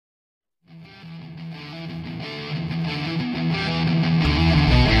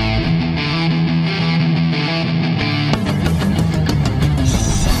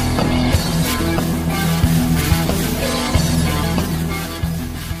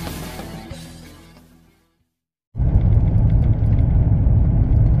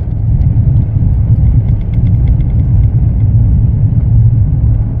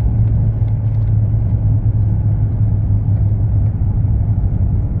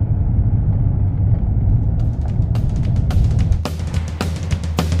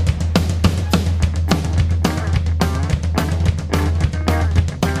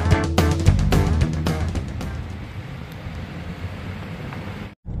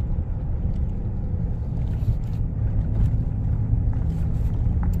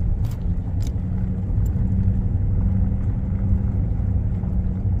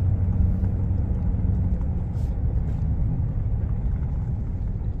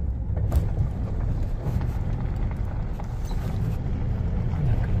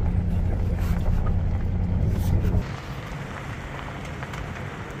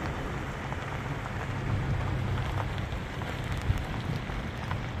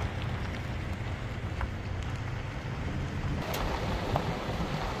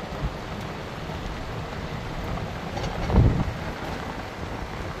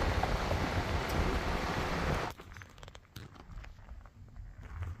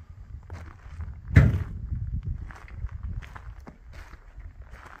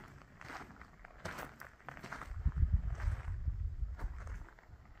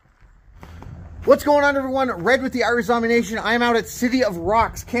What's going on, everyone? Red with the Irish Zombie Nation. I am out at City of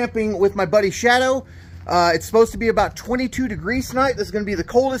Rocks camping with my buddy Shadow. It's supposed to be about 22 degrees tonight. This is going to be the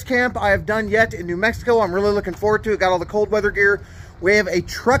coldest camp I have done yet in New Mexico. I'm really looking forward to it. Got all the cold weather gear. We have a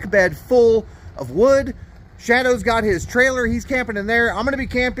truck bed full of wood. Shadow's got his trailer. He's camping in there. I'm going to be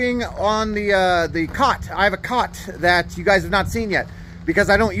camping on the cot. I have a cot that you guys have not seen yet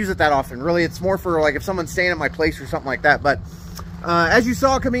because I don't use it that often. Really, it's more for like if someone's staying at my place or something like that. But as you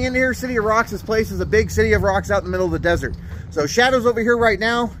saw coming in here, City of Rocks, this place is a big city of rocks out in the middle of the desert. So Shadow's over here right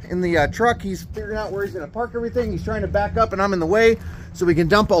now in the truck. He's figuring out where he's going to park everything. He's trying to back up and I'm in the way so we can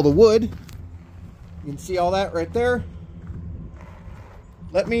dump all the wood. You can see all that right there.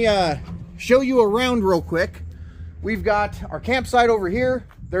 Let me show you around real quick. We've got our campsite over here.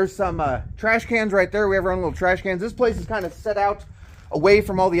 There's some trash cans right there. We have our own little trash cans. This place is kind of set out away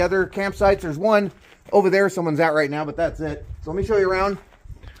from all the other campsites. There's one over there someone's at right now, but that's it. So let me show you around.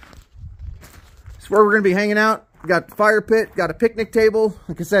 This is where we're going to be hanging out. We got the fire pit, got a picnic table.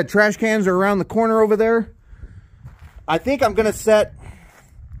 Like I said, trash cans are around the corner over there. I think I'm going to set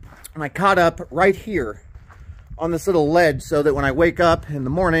my cot up right here on this little ledge so that when I wake up in the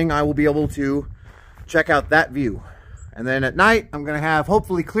morning, I will be able to check out that view. And then at night, I'm going to have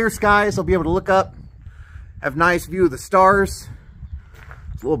hopefully clear skies. I'll be able to look up, have nice view of the stars.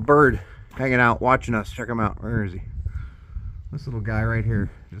 There's a little bird hanging out, watching us. Check him out. Where is he? This little guy right here,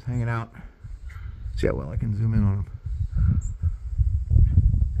 just hanging out. See how well I can zoom in on him.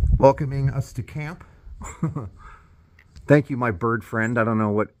 Welcoming us to camp. Thank you, my bird friend. I don't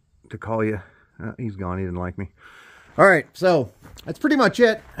know what to call you. He's gone. He didn't like me. All right, so that's pretty much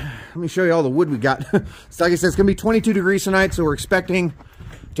it. Let me show you all the wood we got. So like I said, it's going to be 22 degrees tonight, so we're expecting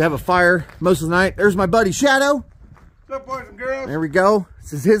to have a fire most of the night. There's my buddy Shadow. What's up, boys and girls? There we go.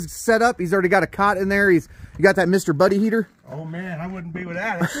 This is his setup. He's already got a cot in there. You got that Mr. Buddy heater? Oh man, I wouldn't be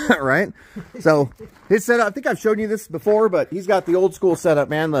without it. Right? So his setup, I think I've shown you this before, but he's got the old school setup,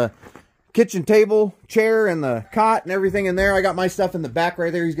 man. The kitchen table, chair, and the cot and everything in there. I got my stuff in the back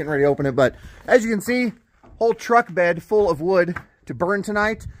right there. He's getting ready to open it. But as you can see, whole truck bed full of wood to burn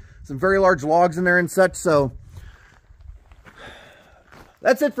tonight. Some very large logs in there and such. So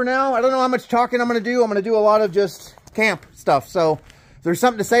that's it for now. I don't know how much talking I'm going to do. I'm going to do a lot of just camp stuff. So if there's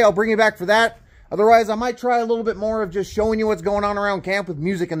something to say, I'll bring you back for that. Otherwise, I might try a little bit more of just showing you what's going on around camp with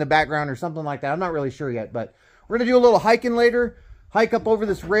music in the background or something like that. I'm not really sure yet, but we're going to do a little hiking later. Hike up over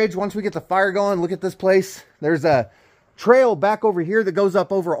this ridge once we get the fire going. Look at this place. There's a trail back over here that goes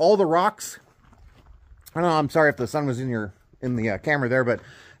up over all the rocks. I don't know, I'm sorry if the sun was in the camera there, but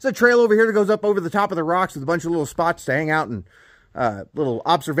it's a trail over here that goes up over the top of the rocks with a bunch of little spots to hang out and little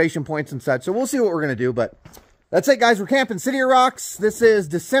observation points and such. So we'll see what we're going to do, but that's it, guys. We're camping City of Rocks. This is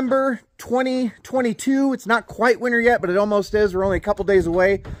December 2022. It's not quite winter yet, but it almost is. We're only a couple days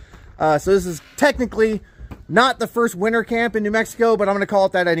away. So this is technically not the first winter camp in New Mexico, but I'm going to call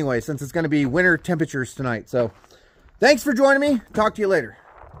it that anyway, since it's going to be winter temperatures tonight. So thanks for joining me. Talk to you later.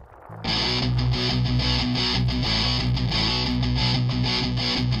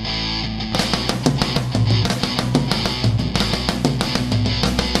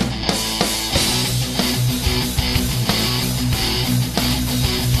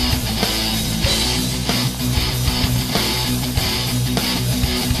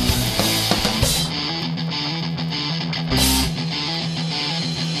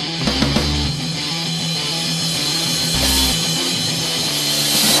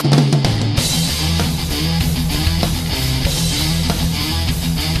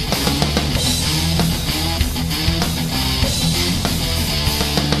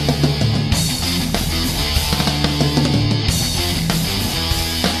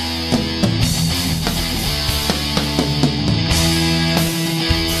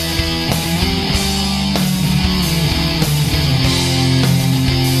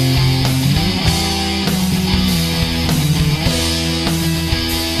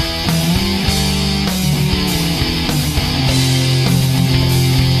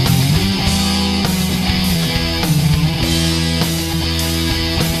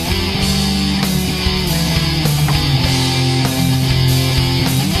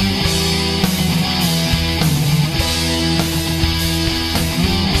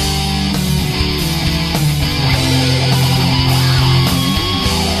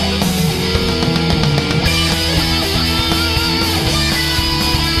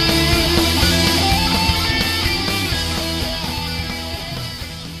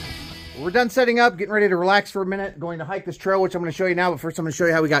 We're done setting up, getting ready to relax for a minute, going to hike this trail, which I'm going to show you now. But first I'm going to show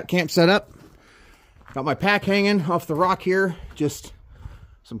you how we got camp set up. Got my pack hanging off the rock here. Just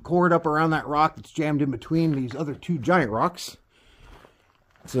some cord up around that rock that's jammed in between these other two giant rocks.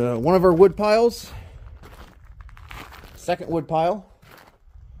 It's one of our wood piles. Second wood pile.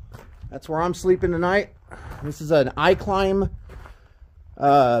 That's where I'm sleeping tonight. This is an iClimb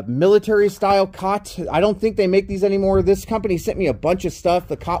military style cot. I don't think they make these anymore. This company sent me a bunch of stuff.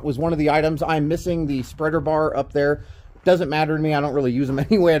 The cot was one of the items. I'm missing the spreader bar up there. Doesn't matter to me. I don't really use them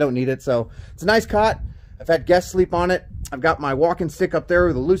anyway. I don't need it. So it's a nice cot. I've had guests sleep on it. I've got my walking stick up there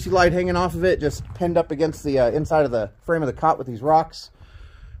with a Lucy light hanging off of it, just pinned up against the inside of the frame of the cot with these rocks.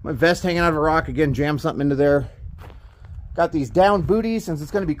 My vest hanging out of a rock. Again, jam something into there. Got these down booties since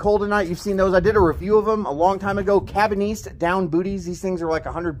it's going to be cold tonight. You've seen those. I did a review of them a long time ago. Cabin East down booties. These things are like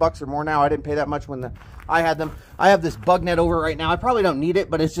 $100 or more now. I didn't pay that much when I had them. I have this bug net over right now. I probably don't need it,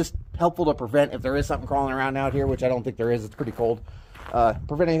 but it's just helpful to prevent if there is something crawling around out here, which I don't think there is. It's pretty cold.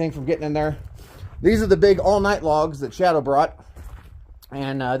 Prevent anything from getting in there. These are the big all-night logs that Shadow brought.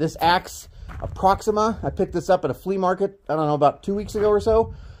 And this axe, a Proxima. I picked this up at a flea market, I don't know, about 2 weeks ago or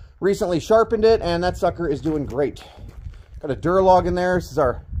so. Recently sharpened it, and that sucker is doing great. Got a Duralog in there. This is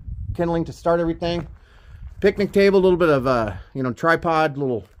our kindling to start everything. Picnic table, a little bit of, you know, tripod,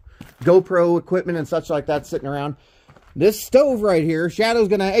 little GoPro equipment and such like that sitting around. This stove right here, Shadow's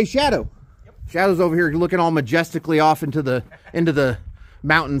gonna, hey Shadow. Yep. Shadow's over here looking all majestically off into the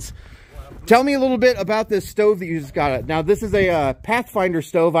mountains. Tell me a little bit about this stove that you just got. Now, this is a Pathfinder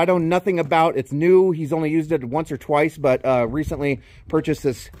stove. I know nothing about. It's new. He's only used it once or twice, but recently purchased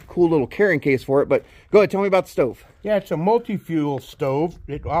this cool little carrying case for it. But go ahead, tell me about the stove. Yeah, it's a multi-fuel stove.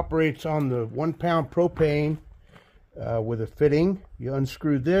 It operates on the 1 pound propane with a fitting. You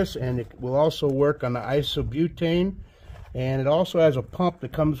unscrew this, and it will also work on the isobutane. And it also has a pump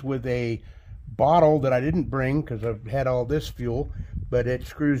that comes with a bottle that I didn't bring because I've had all this fuel. But it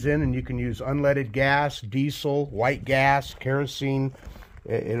screws in, and you can use unleaded gas, diesel, white gas, kerosene.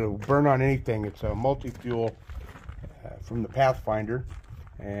 It'll burn on anything. It's a multi-fuel from the Pathfinder.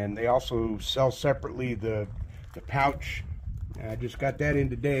 And they also sell separately the pouch. I just got that in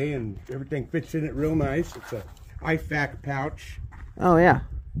today, and everything fits in it real nice. It's a IFAC pouch. Oh, yeah.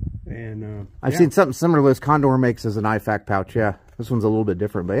 And I've seen something similar to this Condor makes as an IFAC pouch, yeah. This one's a little bit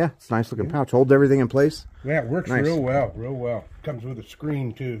different, but yeah, it's a nice looking pouch. Holds everything in place. Yeah, it works nice. Real well, real well. Comes with a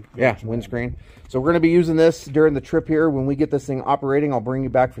screen too. Yeah, windscreen. So we're going to be using this during the trip here. When we get this thing operating, I'll bring you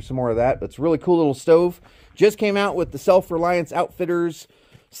back for some more of that. But it's a really cool little stove. Just came out with the Self-Reliance Outfitters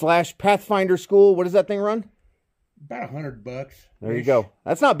 / Pathfinder School. What does that thing run? About $100. There you go.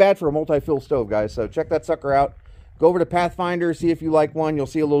 That's not bad for a multi-fuel stove, guys. So check that sucker out. Go over to Pathfinder, see if you like one. You'll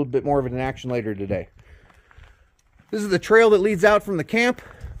see a little bit more of it in action later today. This is the trail that leads out from the camp.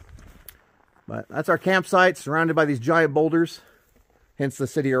 But that's our campsite, surrounded by these giant boulders. Hence the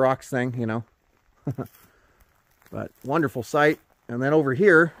City of Rocks thing, you know. But wonderful sight. And then over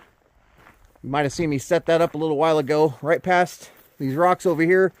here, you might have seen me set that up a little while ago. Right past these rocks over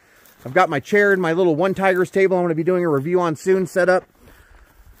here, I've got my chair and my little One Tigers table I'm going to be doing a review on soon set up.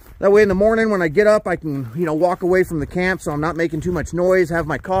 That way in the morning when I get up, I can, you know, walk away from the camp so I'm not making too much noise, have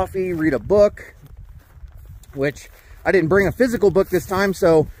my coffee, read a book. Which I didn't bring a physical book this time,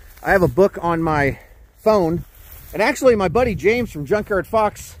 so I have a book on my phone. And actually, my buddy James from Junkyard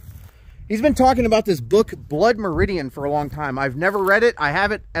Fox, he's been talking about this book, Blood Meridian, for a long time. I've never read it. I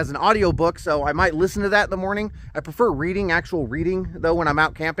have it as an audio book, so I might listen to that in the morning. I prefer reading, actual reading, though, when I'm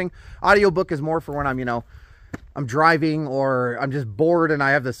out camping. Audiobook is more for when I'm, you know, I'm driving or I'm just bored and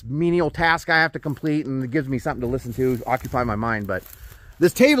I have this menial task I have to complete, and it gives me something to listen to, occupy my mind. But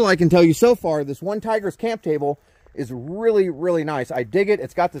this table, I can tell you so far, this One Tigers camp table is really, really nice. I dig it.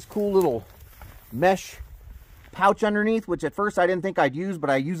 It's got this cool little mesh pouch underneath, which at first I didn't think I'd use, but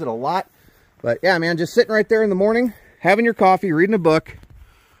I use it a lot. But yeah, man, just sitting right there in the morning, having your coffee, reading a book.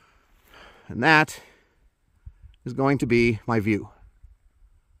 And that is going to be my view.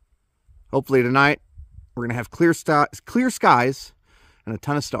 Hopefully tonight, we're going to have clear skies and a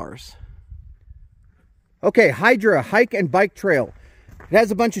ton of stars. Okay, Hydra Hike and Bike Trail. It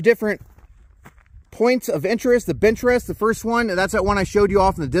has a bunch of different points of interest. The Bench-Rest, the first one, that's that one I showed you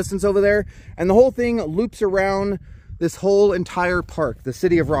off in the distance over there. And the whole thing loops around this whole entire park, the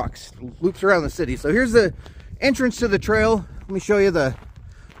City of Rocks. Loops around the city. So here's the entrance to the trail. Let me show you the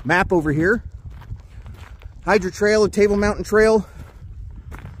map over here. Hydra Trail of Table Mountain Trail.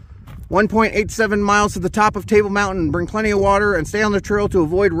 1.87 miles to the top of Table Mountain. Bring plenty of water and stay on the trail to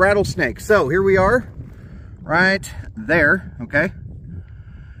avoid rattlesnakes. So here we are, right there, okay?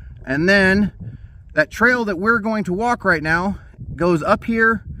 And then that trail that we're going to walk right now goes up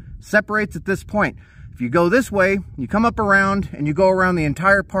here, separates at this point. If you go this way, you come up around and you go around the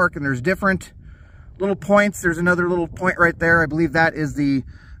entire park, and there's different little points. There's another little point right there. I believe that is the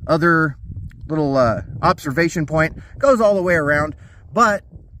other little observation point. Goes all the way around. But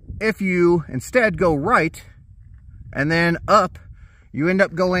if you instead go right and then up, you end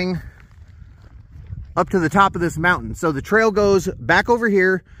up going up to the top of this mountain. So the trail goes back over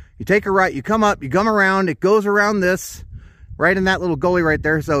here, you take a right, you come up, you come around, it goes around this, right in that little gully right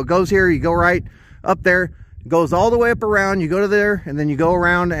there. So it goes here, you go right up there, goes all the way up around, you go to there, and then you go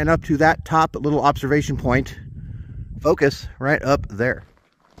around and up to that top little observation point. Focus right up there.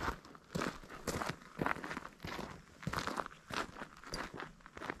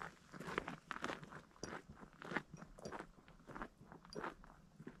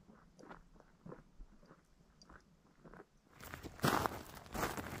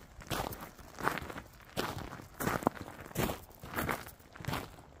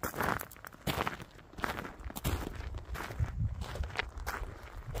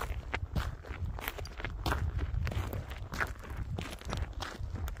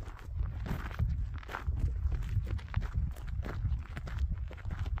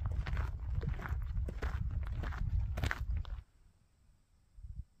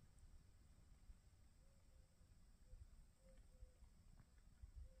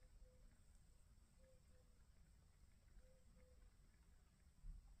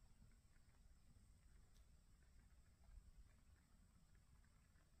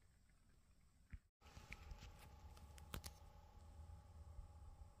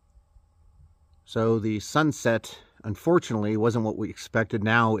 So the sunset, unfortunately, wasn't what we expected.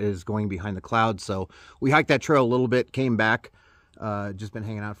 Now is going behind the clouds. So we hiked that trail a little bit, came back, just been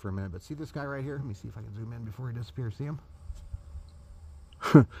hanging out for a minute. But see this guy right here? Let me see if I can zoom in before he disappears. See him?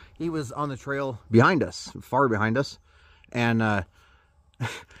 He was on the trail behind us, far behind us. And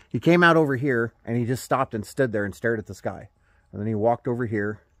he came out over here and he just stopped and stood there and stared at the sky. And then he walked over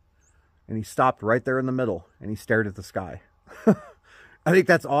here and he stopped right there in the middle and he stared at the sky. I think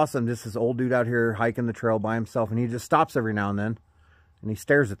that's awesome. Just this old dude out here hiking the trail by himself, and he just stops every now and then and he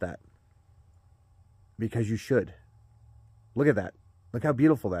stares at that. Because you should. Look at that. Look how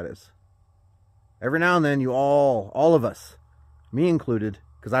beautiful that is. Every now and then you all of us, me included,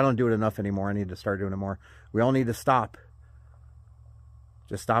 because I don't do it enough anymore. I need to start doing it more. We all need to stop.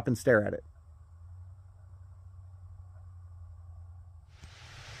 Just stop and stare at it.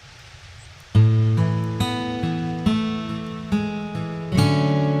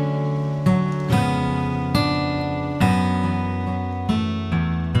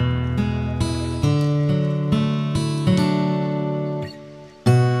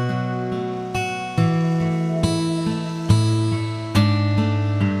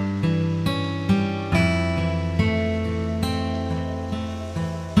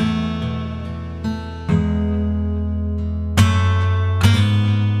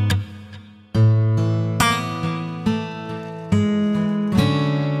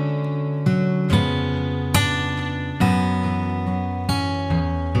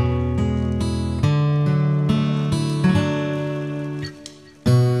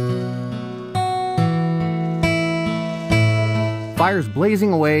 Fire's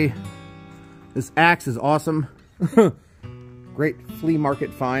blazing away. This axe is awesome. Great flea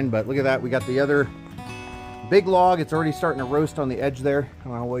market find, but look at that. We got the other big log. It's already starting to roast on the edge there. I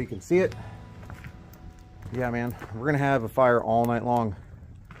don't know how well you can see it. Yeah, man, we're gonna have a fire all night long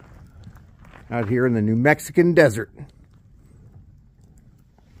out here in the New Mexican desert.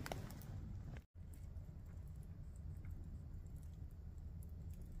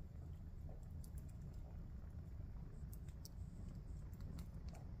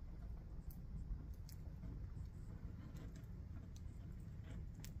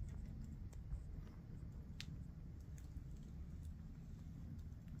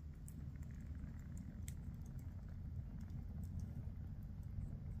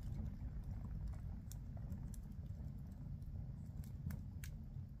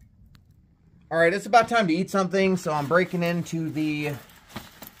 All right, it's about time to eat something, so I'm breaking into the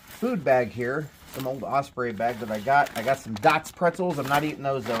food bag here, some old Osprey bag that I got. I got some Dots pretzels. I'm not eating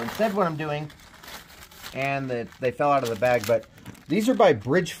those, though. Instead, what I'm doing, and they fell out of the bag, but these are by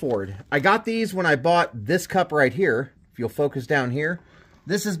Bridgeford. I got these when I bought this cup right here, if you'll focus down here.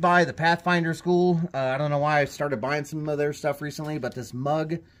 This is by the Pathfinder School. I don't know why I started buying some of their stuff recently, but this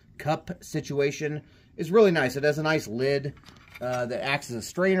mug cup situation is really nice. It has a nice lid that acts as a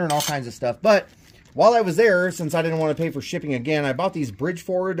strainer and all kinds of stuff. But while I was there, since I didn't want to pay for shipping again, I bought these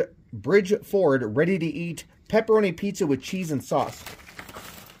Bridgeford ready-to-eat pepperoni pizza with cheese and sauce.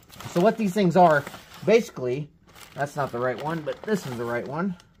 So what these things are, basically, that's not the right one, but this is the right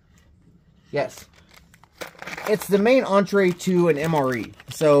one. Yes. It's the main entree to an MRE.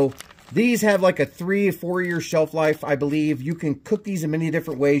 So these have like a 3 or 4 year shelf life, I believe. You can cook these in many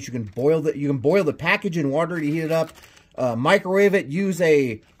different ways. You can boil the package in water to heat it up. Microwave it. Use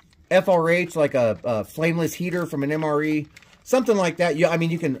a FRH, like a flameless heater from an MRE, something like that. I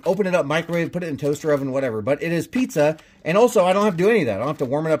mean, you can open it up, microwave, put it in toaster oven, whatever. But it is pizza, and also I don't have to do any of that. I don't have to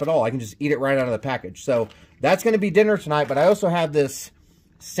warm it up at all. I can just eat it right out of the package. So that's going to be dinner tonight. But I also have this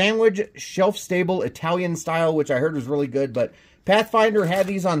sandwich shelf-stable Italian style, which I heard was really good. But Pathfinder had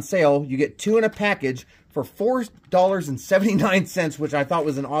these on sale. You get 2 in a package for $4.79, which I thought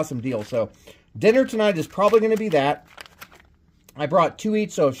was an awesome deal. So dinner tonight is probably going to be that. I brought 2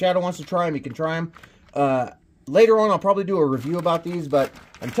 each, so if Shadow wants to try them, he can try them. Later on, I'll probably do a review about these, but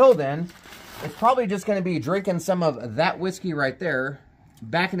until then, it's probably just going to be drinking some of that whiskey right there,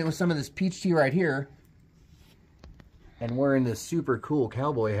 backing it with some of this peach tea right here, and wearing this super cool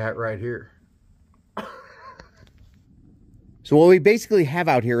cowboy hat right here. So what we basically have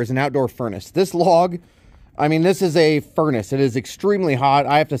out here is an outdoor furnace. This log, I mean, this is a furnace. It is extremely hot.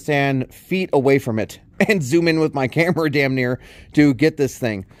 I have to stand feet away from it and zoom in with my camera damn near to get this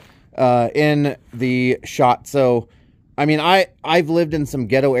thing in the shot. So, I mean, I've lived in some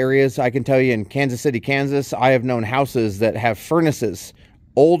ghetto areas. I can tell you in Kansas City, Kansas, I have known houses that have furnaces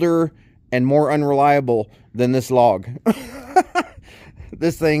older and more unreliable than this log.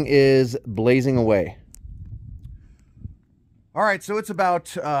 This thing is blazing away. All right, so it's about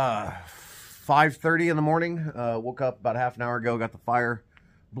 5:30 in the morning. Woke up about half an hour ago, got the fire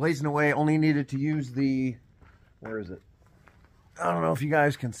blazing away. Only needed to use the, where is it? I don't know if you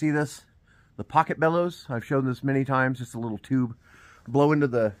guys can see this. The pocket bellows. I've shown this many times. Just a little tube. Blow into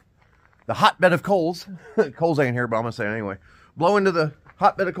the hotbed of coals. Coals ain't here, but I'm going to say it anyway. Blow into the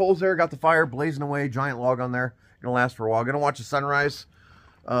hotbed of coals there. Got the fire blazing away. Giant log on there. Going to last for a while. Going to watch the sunrise.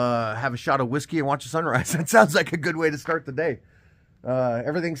 Have a shot of whiskey and watch the sunrise. That sounds like a good way to start the day.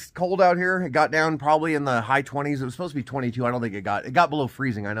 Everything's cold out here. It got down probably in the high 20s. It was supposed to be 22. I don't think it got below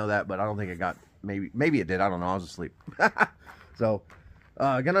freezing. I know that, but I don't think it got, maybe it did. I don't know. I was asleep. So,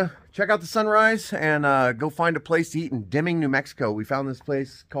 gonna check out the sunrise and go find a place to eat in Deming, New Mexico. We found this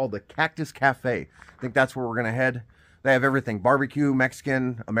place called the Cactus Cafe. I think that's where we're gonna head. They have everything, barbecue,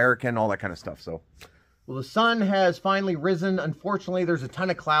 Mexican, American, all that kind of stuff. So, well, the sun has finally risen. Unfortunately, there's a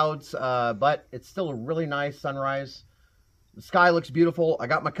ton of clouds, but it's still a really nice sunrise. The sky looks beautiful. I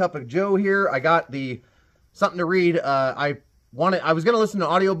got my cup of joe here. I got the something to read. I was going to listen to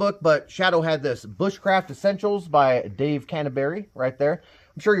an audiobook, but Shadow had this Bushcraft Essentials by Dave Canterbury right there.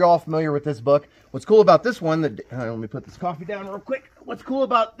 I'm sure you're all familiar with this book. What's cool about this one, let me put this coffee down real quick. What's cool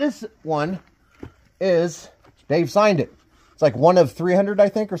about this one is Dave signed it. It's like one of 300, I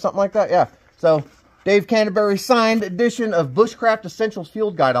think, or something like that. Yeah. So Dave Canterbury signed edition of Bushcraft Essentials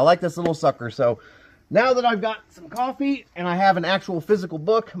Field Guide. I like this little sucker. So now that I've got some coffee and I have an actual physical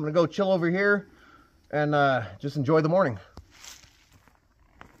book, I'm going to go chill over here and just enjoy the morning.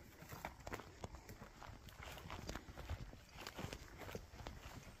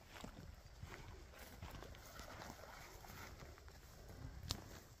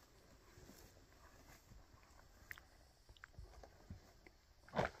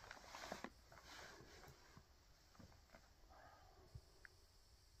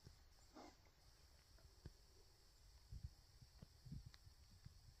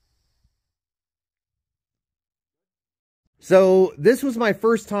 So this was my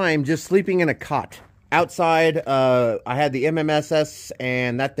first time just sleeping in a cot. Outside, I had the MMSS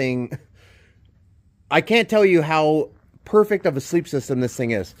and that thing, I can't tell you how perfect of a sleep system this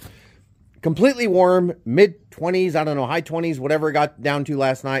thing is. Completely warm, mid-20s, I don't know, high 20s, whatever it got down to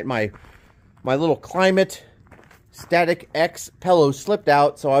last night. My little Climate Static X pillow slipped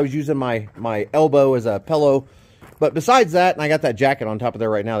out, so I was using my elbow as a pillow. But besides that, and I got that jacket on top of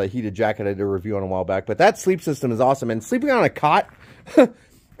there right now, that heated jacket I did a review on a while back. But that sleep system is awesome. And sleeping on a cot, it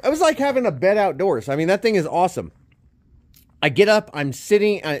was like having a bed outdoors. I mean, that thing is awesome. I get up, I'm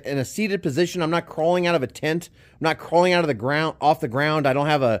sitting in a seated position. I'm not crawling out of a tent. I'm not crawling out of the ground, off the ground. I don't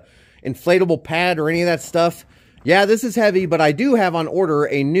have a inflatable pad or any of that stuff. Yeah, this is heavy, but I do have on order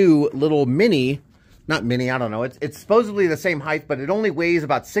a new little mini, not mini, I don't know. It's supposedly the same height, but it only weighs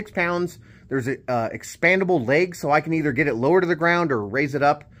about 6 pounds. There's expandable legs, so I can either get it lower to the ground or raise it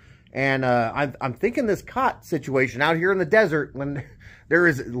up. And I'm thinking this cot situation out here in the desert, when there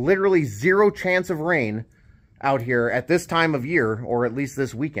is literally 0 chance of rain out here at this time of year, or at least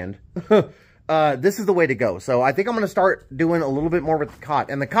this weekend, this is the way to go. So I think I'm going to start doing a little bit more with the cot.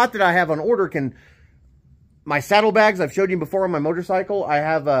 And the cot that I have on order can, my saddlebags, I've showed you before on my motorcycle, I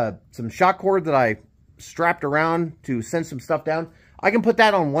have some shock cord that I strapped around to send some stuff down. I can put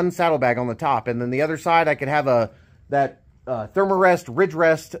that on one saddlebag on the top, and then the other side I could have that Thermarest, Ridge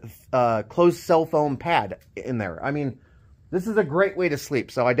Rest, closed cell phone pad in there. I mean, this is a great way to sleep,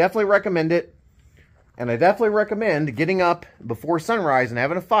 so I definitely recommend it. And I definitely recommend getting up before sunrise and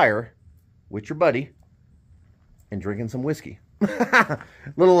having a fire with your buddy and drinking some whiskey.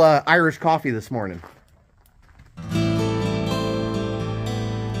 Little Irish coffee this morning.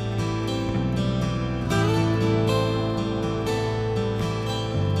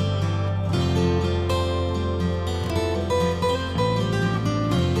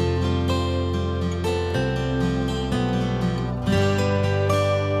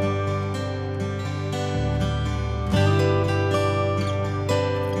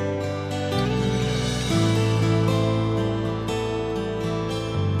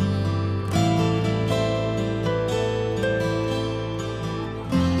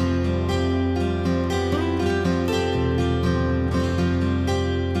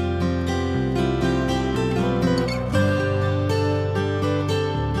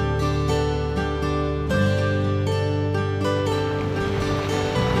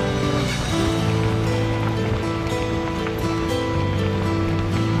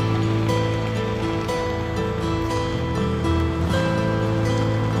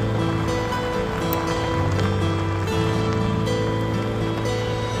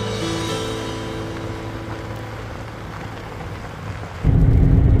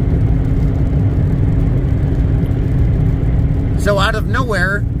 So out of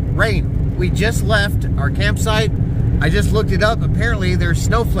nowhere, rain. We just left our campsite. I just looked it up. Apparently there's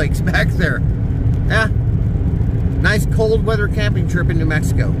snowflakes back there. Yeah. Nice cold weather camping trip in New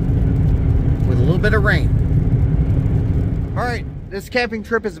Mexico with a little bit of rain. All right, this camping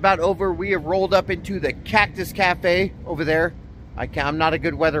trip is about over. We have rolled up into the Cactus Cafe over there. I'm not a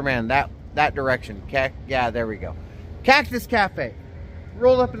good weatherman. That direction. Yeah, there we go. Cactus Cafe.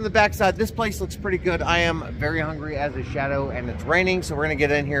 Rolled up into the backside. This place looks pretty good. I am very hungry as a shadow, and it's raining, so we're gonna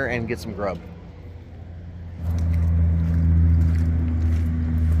get in here and get some grub.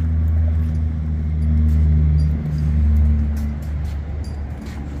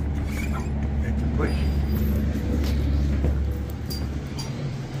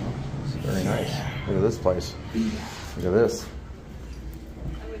 Very nice. Look at this place. Look at this.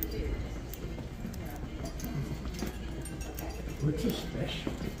 What's a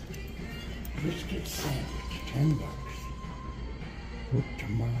special? Brisket sandwich, $10. With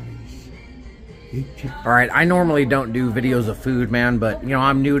tamales. All right, I normally don't do videos of food, man, but you know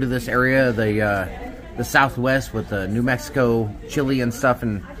I'm new to this area, the Southwest with the New Mexico chili and stuff,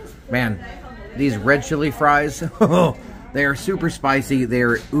 and man, these red chili fries, they are super spicy. They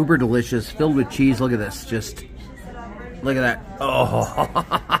are uber delicious, filled with cheese. Look at this, just look at that. Oh,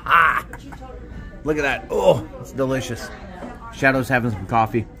 look at that. Oh, it's delicious. Shadow's having some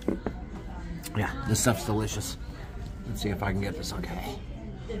coffee. Yeah, this stuff's delicious. Let's see if I can get this okay.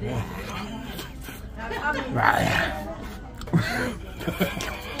 Right.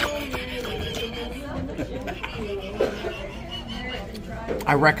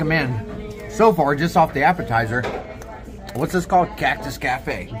 I recommend, so far, just off the appetizer, what's this called? Cactus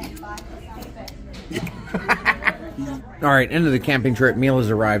Cafe. All right, end of the camping trip. Meal has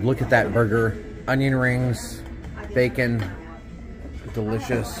arrived. Look at that burger. Onion rings, bacon.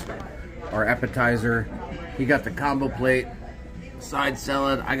 Delicious. Our appetizer. He got the combo plate, side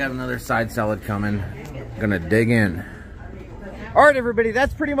salad. I got another side salad coming. Gonna dig in. All right, everybody,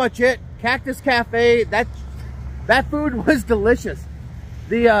 that's pretty much it. Cactus Cafe. That food was delicious.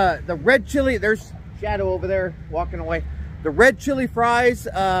 The red chili. There's Shadow over there walking away. The red chili fries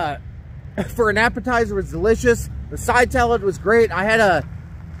for an appetizer was delicious. The side salad was great. I had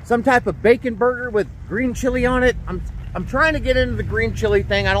some type of bacon burger with green chili on it. I'm trying to get into the green chili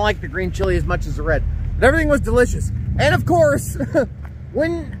thing. I don't like the green chili as much as the red. But everything was delicious. And of course,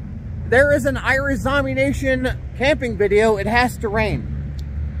 when there is an Irish Zombie Nation camping video, it has to rain.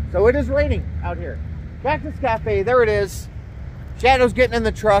 So it is raining out here. Cactus Cafe, there it is. Shadow's getting in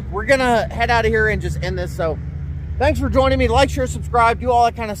the truck. We're gonna head out of here and just end this. So thanks for joining me. Like, share, subscribe, do all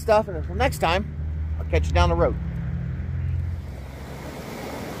that kind of stuff. And until next time, I'll catch you down the road.